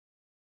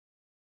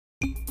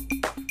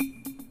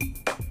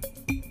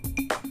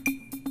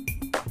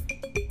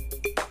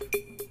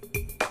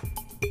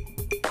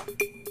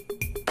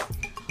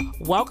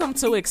Welcome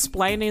to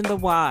Explaining the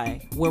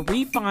Why, where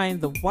we find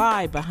the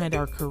why behind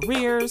our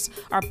careers,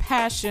 our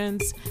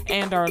passions,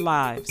 and our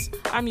lives.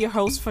 I'm your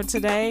host for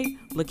today,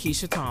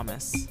 Lakeisha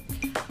Thomas.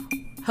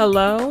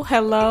 Hello.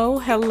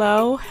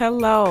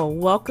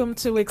 Welcome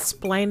to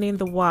Explaining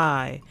the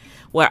Why,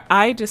 where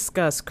I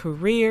discuss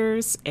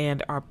careers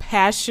and our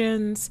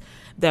passions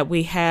that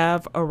we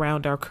have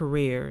around our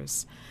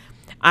careers.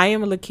 I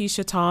am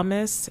Lakeisha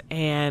Thomas,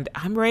 and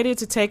I'm ready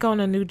to take on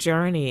a new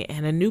journey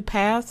and a new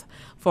path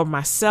for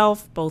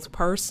myself, both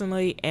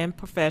personally and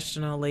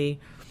professionally,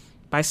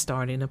 by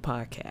starting a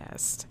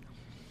podcast.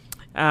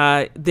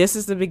 This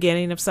is the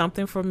beginning of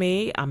something for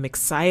me. I'm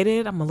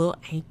excited. I'm a little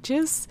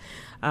anxious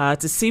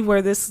to see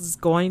where this is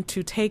going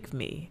to take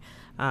me.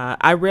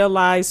 I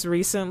realized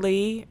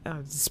recently,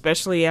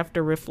 especially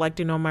after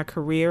reflecting on my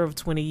career of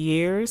 20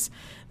 years,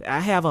 I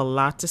have a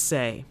lot to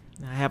say.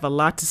 I have a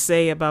lot to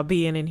say about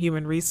being in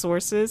human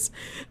resources,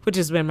 which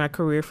has been my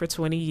career for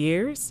 20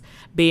 years,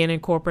 being in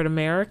corporate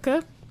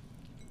America,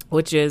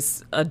 which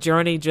is a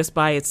journey just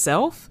by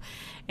itself,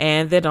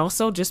 and then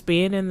also just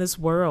being in this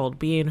world,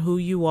 being who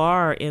you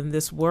are in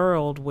this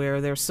world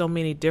where there's so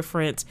many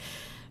different,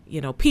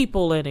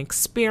 people and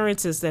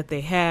experiences that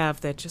they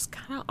have that just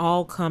kind of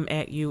all come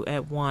at you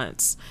at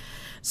once.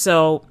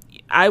 So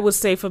I would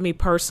say for me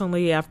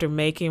personally, after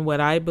making what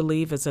I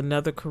believe is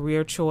another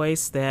career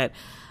choice that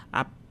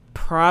I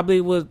probably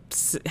would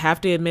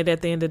have to admit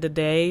at the end of the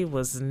day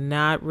was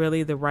not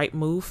really the right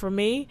move for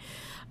me.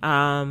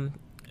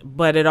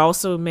 But it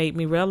also made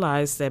me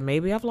realize that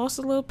maybe I've lost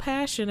a little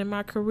passion in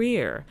my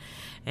career.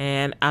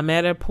 And I'm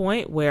at a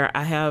point where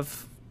I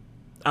have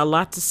a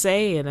lot to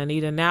say and I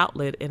need an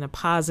outlet and a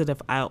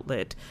positive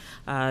outlet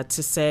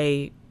to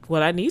say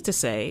what I need to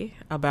say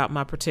about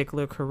my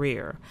particular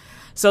career.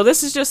 So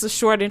this is just a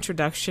short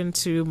introduction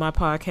to my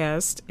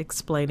podcast,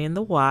 Explaining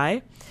the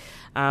Why.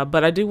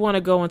 But I do want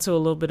to go into a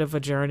little bit of a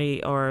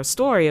journey or a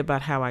story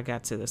about how I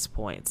got to this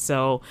point.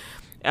 So,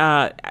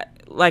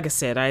 like I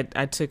said,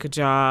 I took a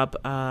job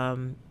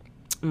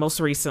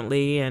most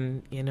recently,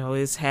 and,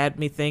 it's had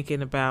me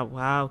thinking about,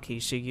 wow,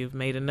 Keisha, you've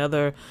made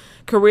another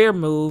career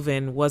move,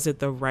 and was it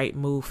the right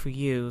move for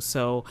you?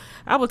 So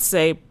I would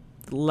say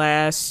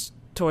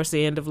towards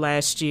the end of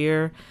last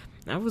year,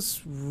 I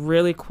was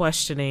really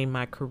questioning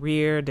my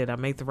career. Did I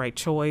make the right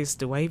choice?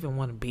 Do I even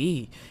want to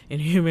be in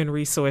human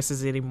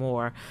resources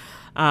anymore?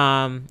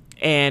 And,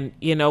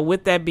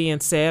 with that being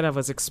said, I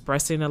was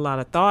expressing a lot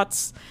of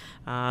thoughts,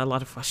 a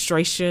lot of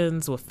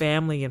frustrations with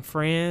family and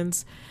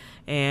friends.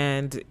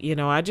 And,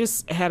 I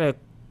just had a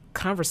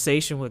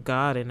conversation with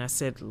God, and I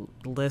said,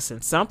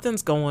 listen,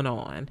 something's going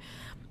on.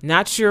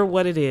 Not sure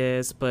what it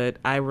is, but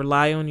I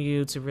rely on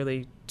you to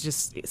really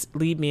just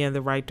lead me in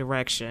the right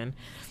direction.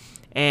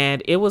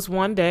 And it was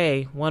one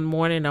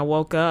morning I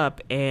woke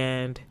up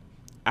and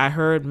I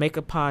heard make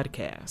a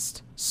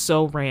podcast.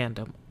 So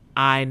random,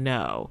 I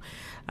know.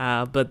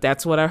 But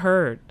that's what I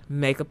heard,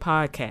 make a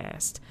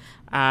podcast.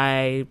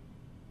 I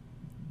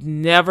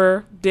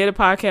never did a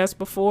podcast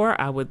before.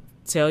 I would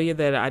tell you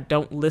that I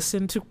don't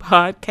listen to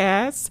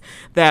podcasts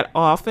that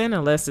often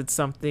unless it's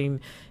something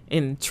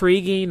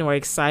intriguing or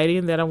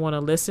exciting that I want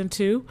to listen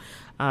to.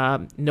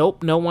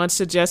 Nope, no one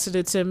suggested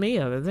it to me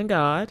other than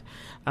God.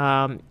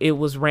 It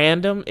was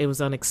random. It was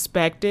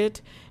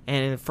unexpected.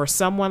 And for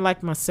someone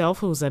like myself,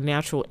 who's a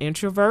natural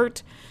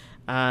introvert,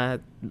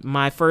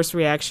 my first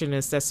reaction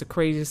is that's the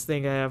craziest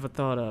thing I ever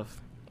thought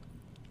of.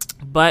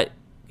 But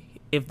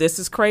if this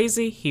is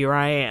crazy, here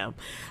I am.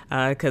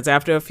 Because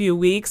after a few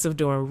weeks of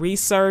doing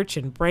research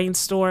and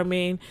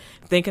brainstorming,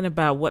 thinking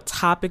about what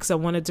topics I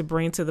wanted to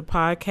bring to the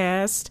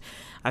podcast,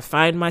 I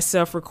find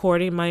myself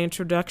recording my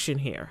introduction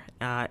here.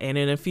 And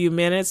in a few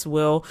minutes,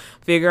 we'll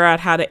figure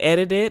out how to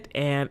edit it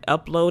and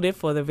upload it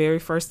for the very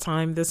first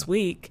time this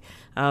week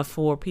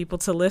for people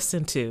to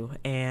listen to.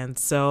 And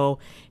so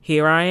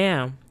here I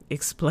am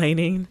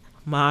explaining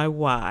my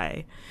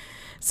why.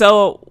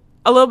 So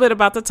a little bit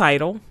about the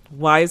title.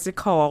 Why is it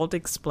called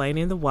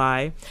Explaining the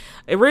Why?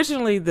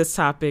 Originally, this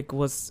topic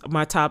was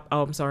my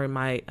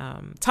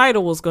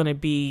title was going to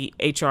be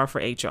HR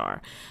for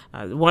HR.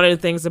 One of the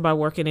things about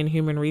working in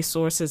human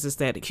resources is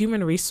that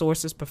human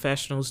resources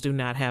professionals do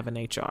not have an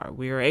HR.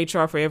 We are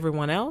HR for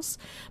everyone else,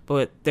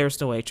 but there's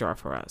no HR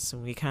for us.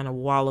 And we kind of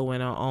wallow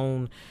in our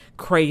own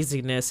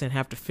craziness and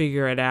have to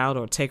figure it out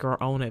or take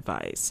our own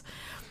advice.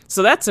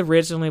 So that's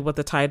originally what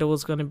the title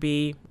was going to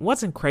be.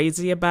 Wasn't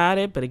crazy about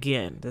it, but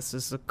again, this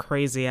is a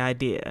crazy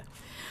idea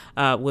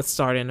with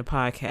starting a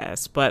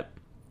podcast. But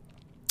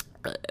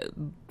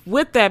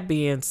with that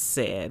being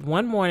said,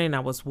 one morning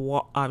I was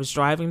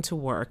driving to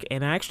work,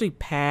 and I actually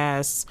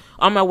passed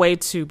on my way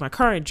to my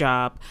current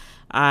job.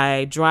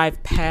 I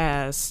drive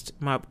past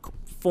my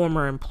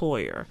former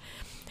employer.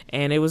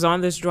 And it was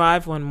on this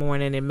drive one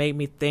morning, it made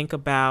me think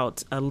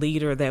about a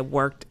leader that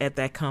worked at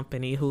that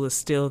company who is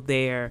still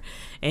there.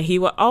 And he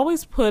would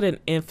always put an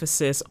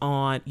emphasis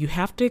on, you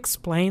have to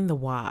explain the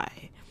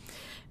why.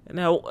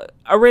 Now,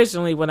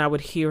 originally, when I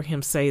would hear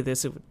him say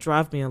this, it would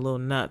drive me a little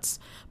nuts,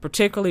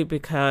 particularly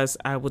because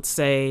I would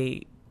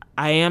say,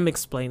 I am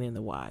explaining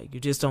the why.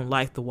 You just don't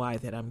like the why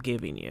that I'm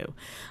giving you.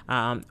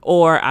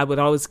 Or I would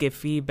always get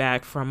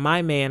feedback from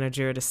my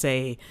manager to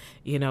say,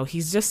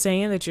 he's just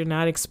saying that you're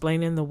not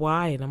explaining the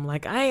why. And I'm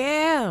like, I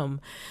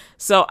am.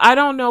 So I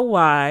don't know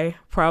why.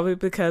 Probably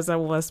because I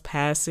was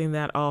passing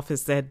that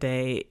office that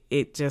day.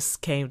 It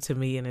just came to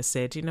me and it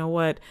said, you know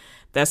what?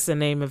 That's the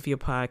name of your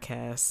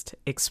podcast,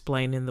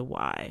 Explaining the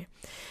Why.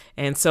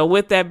 And so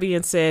with that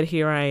being said,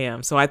 here I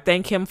am. So I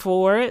thank him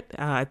for it.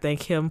 I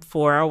thank him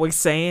for always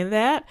saying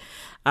that.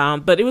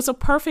 But it was a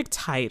perfect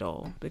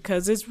title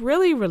because it's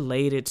really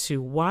related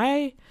to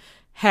why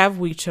have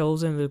we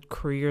chosen the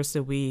careers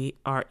that we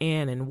are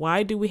in, and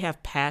why do we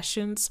have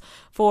passions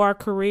for our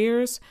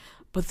careers?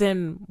 But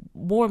then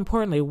more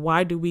importantly,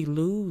 why do we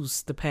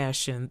lose the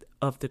passion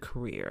of the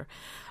career?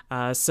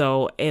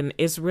 And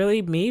it's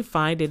really me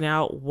finding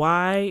out,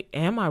 why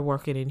am I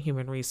working in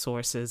human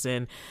resources,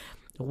 and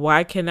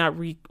why can I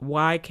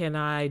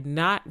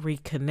not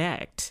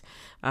reconnect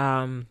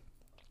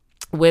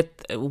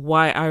with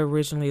why I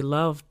originally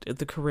loved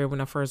the career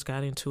when I first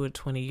got into it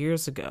 20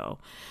 years ago.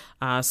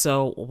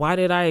 So why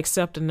did I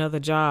accept another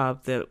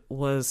job that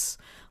was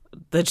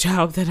the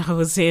job that I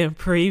was in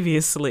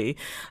previously?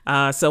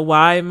 So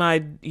why am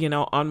I,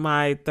 on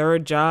my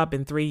third job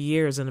in 3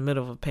 years in the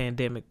middle of a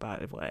pandemic, by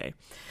the way?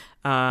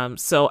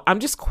 So I'm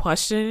just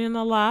questioning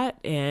a lot,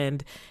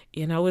 and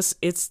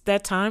it's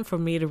that time for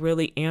me to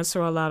really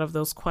answer a lot of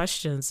those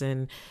questions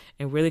and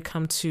really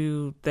come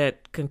to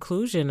that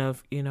conclusion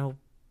of,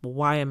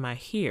 why am I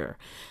here?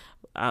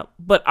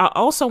 But I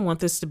also want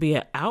this to be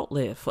an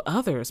outlet for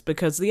others,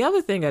 because the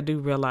other thing I do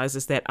realize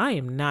is that I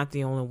am not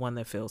the only one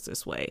that feels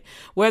this way.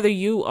 Whether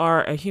you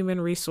are a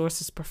human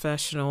resources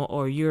professional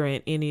or you're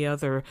in any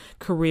other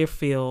career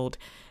field,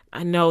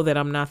 I know that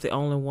I'm not the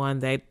only one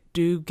that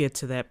do get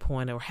to that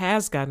point or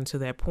has gotten to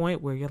that point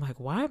where you're like,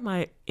 why am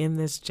I in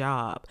this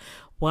job?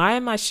 Why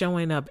am I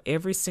showing up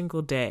every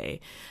single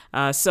day?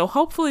 So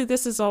hopefully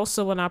this is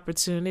also an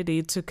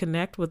opportunity to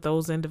connect with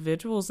those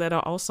individuals that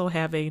are also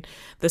having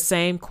the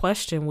same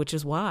question, which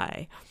is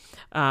why.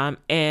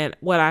 And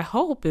what I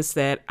hope is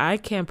that I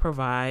can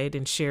provide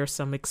and share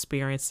some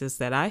experiences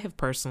that I have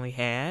personally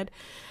had,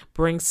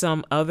 bring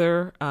some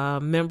other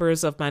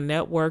members of my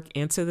network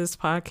into this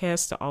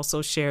podcast to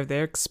also share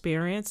their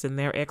experience and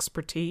their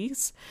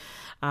expertise.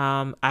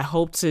 I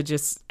hope to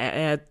just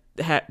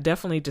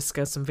definitely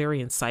discuss some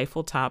very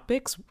insightful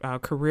topics,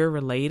 career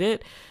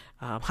related,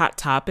 hot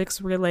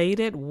topics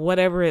related,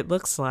 whatever it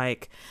looks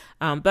like.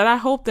 But I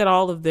hope that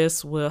all of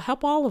this will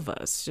help all of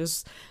us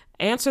just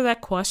answer that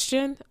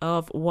question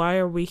of why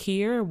are we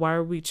here? Why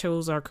are we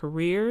chose our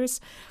careers?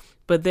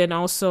 But then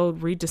also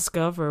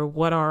rediscover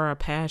what are our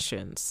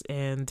passions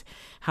and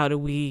how do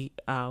we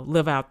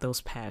live out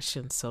those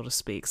passions, so to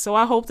speak. So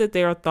I hope that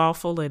they are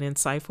thoughtful and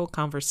insightful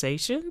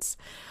conversations.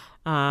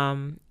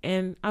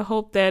 And I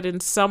hope that in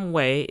some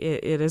way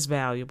it is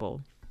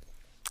valuable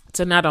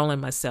to not only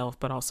myself,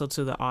 but also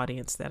to the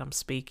audience that I'm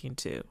speaking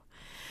to.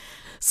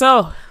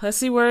 So let's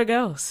see where it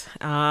goes.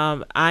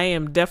 I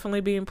am definitely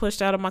being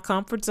pushed out of my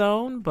comfort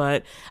zone,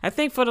 but I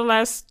think for the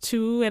last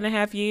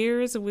 2.5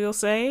 years, we'll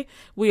say,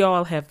 we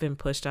all have been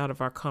pushed out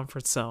of our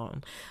comfort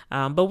zone.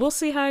 But we'll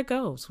see how it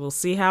goes. We'll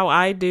see how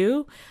I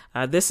do.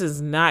 This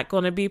is not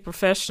going to be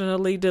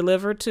professionally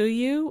delivered to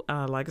you.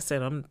 Like I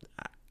said,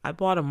 I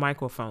bought a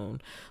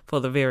microphone for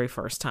the very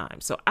first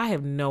time, so I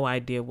have no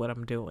idea what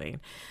I'm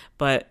doing,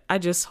 but I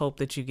just hope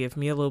that you give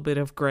me a little bit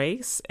of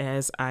grace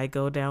as I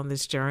go down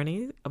this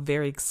journey, a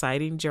very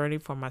exciting journey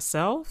for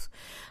myself.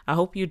 I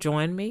hope you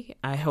join me.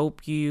 I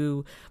hope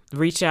you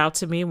reach out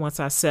to me once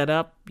I set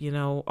up,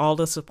 all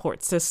the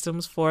support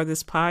systems for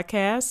this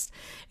podcast,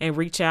 and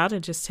reach out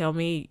and just tell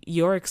me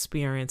your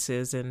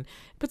experiences and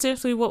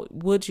potentially what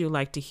would you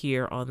like to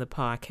hear on the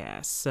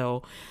podcast.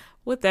 So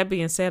with that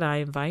being said, I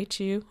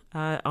invite you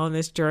on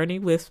this journey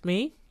with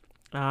me.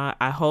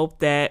 I hope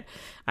that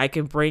I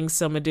can bring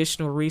some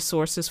additional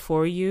resources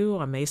for you.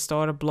 I may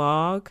start a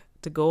blog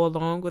to go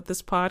along with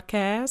this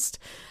podcast.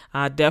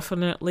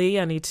 Definitely,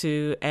 I need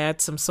to add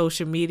some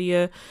social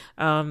media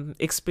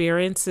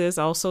experiences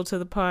also to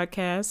the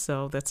podcast.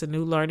 So that's a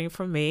new learning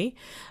for me.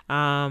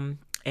 And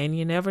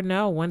you never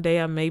know, one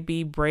day I may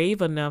be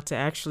brave enough to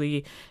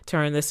actually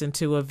turn this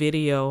into a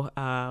video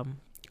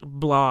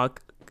blog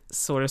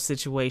sort of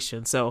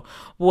situation. So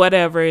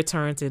whatever it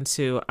turns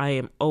into, I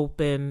am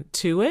open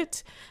to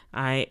it.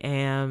 I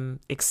am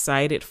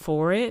excited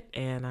for it,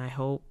 and I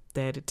hope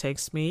that it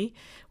takes me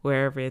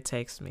wherever it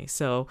takes me.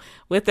 So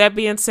with that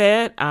being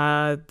said,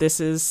 this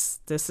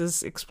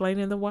is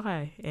Explaining the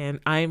Why, and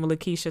I'm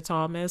Lakeisha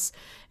Thomas,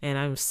 and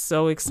I'm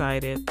so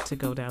excited to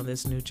go down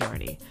this new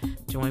journey.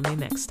 Join me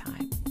next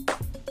time.